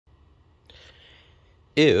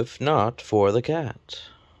If Not for the Cat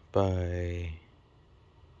by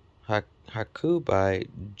Haku by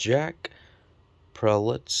Jack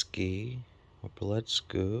Praletsky or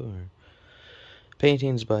Praletsku, or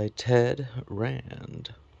paintings by Ted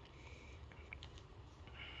Rand.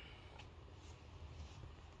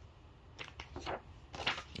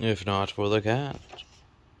 If not for the cat.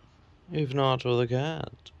 If not for the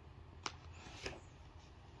cat.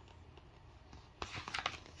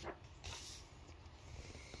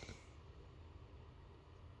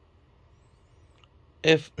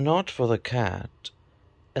 If not for the cat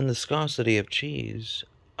and the scarcity of cheese,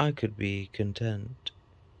 I could be content.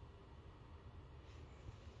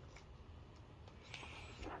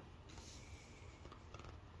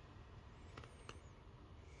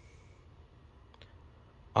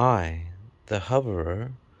 I, the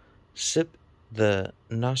hoverer, sip the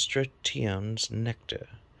Nostration's nectar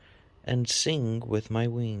and sing with my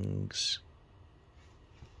wings.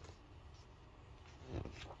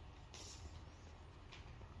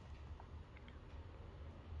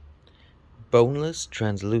 Boneless,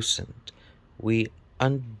 translucent, we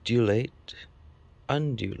undulate,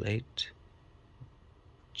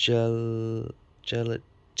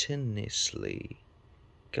 gelatinously,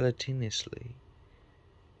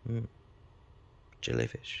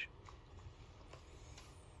 jellyfish.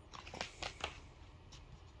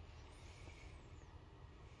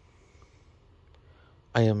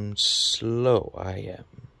 I am slow, I am.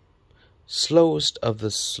 Slowest of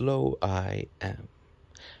the slow I am.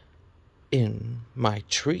 In my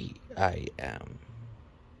tree I am.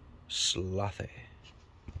 Slothy.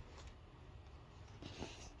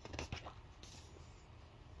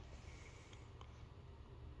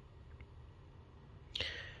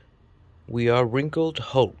 We are wrinkled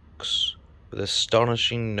hulks with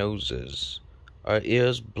astonishing noses. Our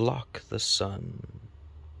ears block the sun.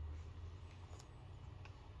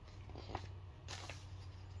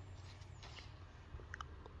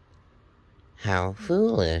 How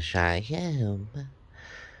foolish I am.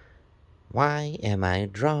 Why am I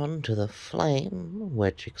drawn to the flame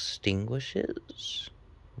which extinguishes?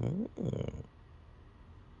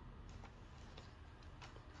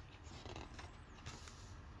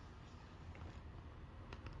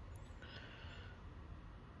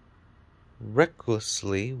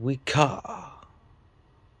 Recklessly we caw,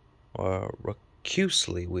 or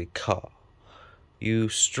recusely we caw. You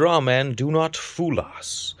straw men, do not fool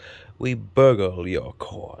us. We burgle your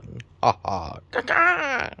corn. Ha ha.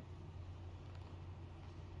 Caw.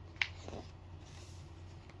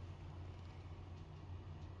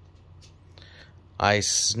 I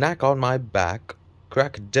snack on my back,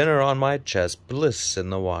 crack dinner on my chest, bliss in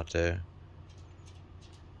the water.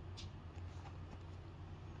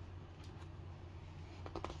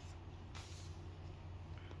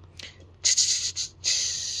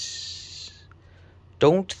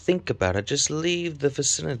 Don't think about it, just leave the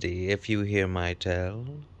vicinity if you hear my tale.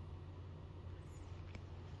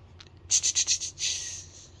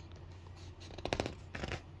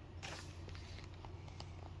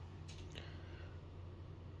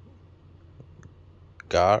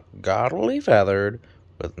 Gaudily feathered,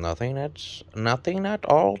 with nothing at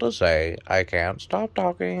all to say. I can't stop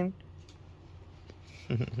talking.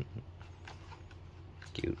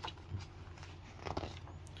 Cute.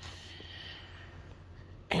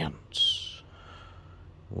 Ants.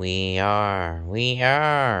 We are many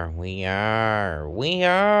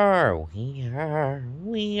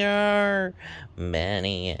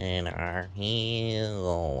in our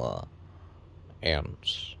hill.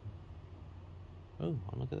 Ants. Oh,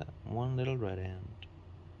 look at that. One little red ant.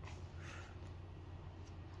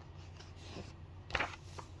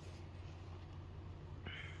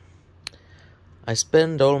 I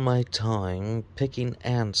spend all my time picking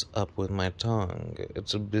ants up with my tongue.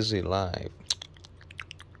 It's a busy life.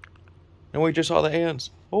 And we just saw the ants.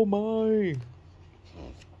 Oh my!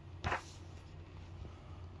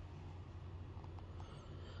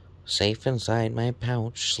 Safe inside my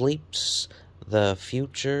pouch sleeps the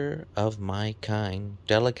future of my kind,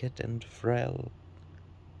 delicate and frail.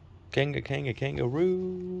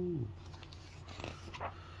 Kangaroo!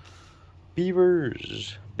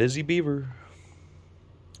 Beavers! Busy beaver.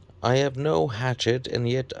 I have no hatchet, and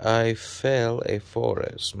yet I fell a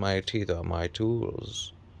forest. My teeth are my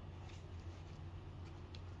tools.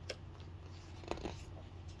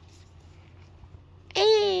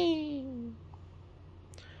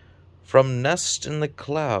 From nest in the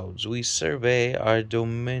clouds we survey our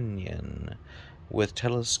dominion with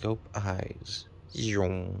telescope eyes.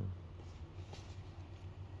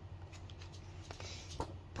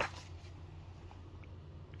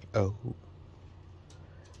 Oh.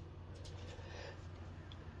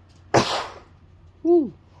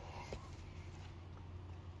 Woo.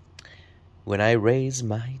 When I raise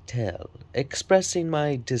my tail, expressing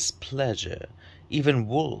my displeasure, even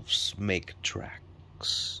wolves make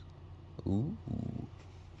tracks. Ooh.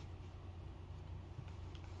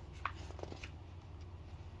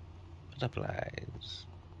 Butterflies.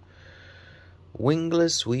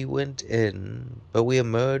 Wingless we went in, but we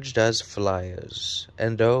emerged as flyers,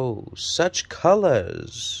 and oh, such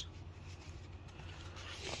colors!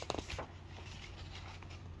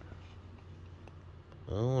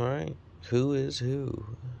 Alright, who is who?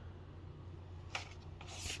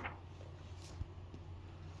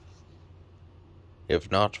 If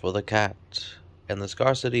not for the cat and the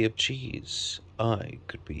scarcity of cheese, I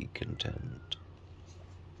could be content.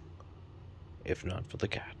 If not for the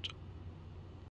cat.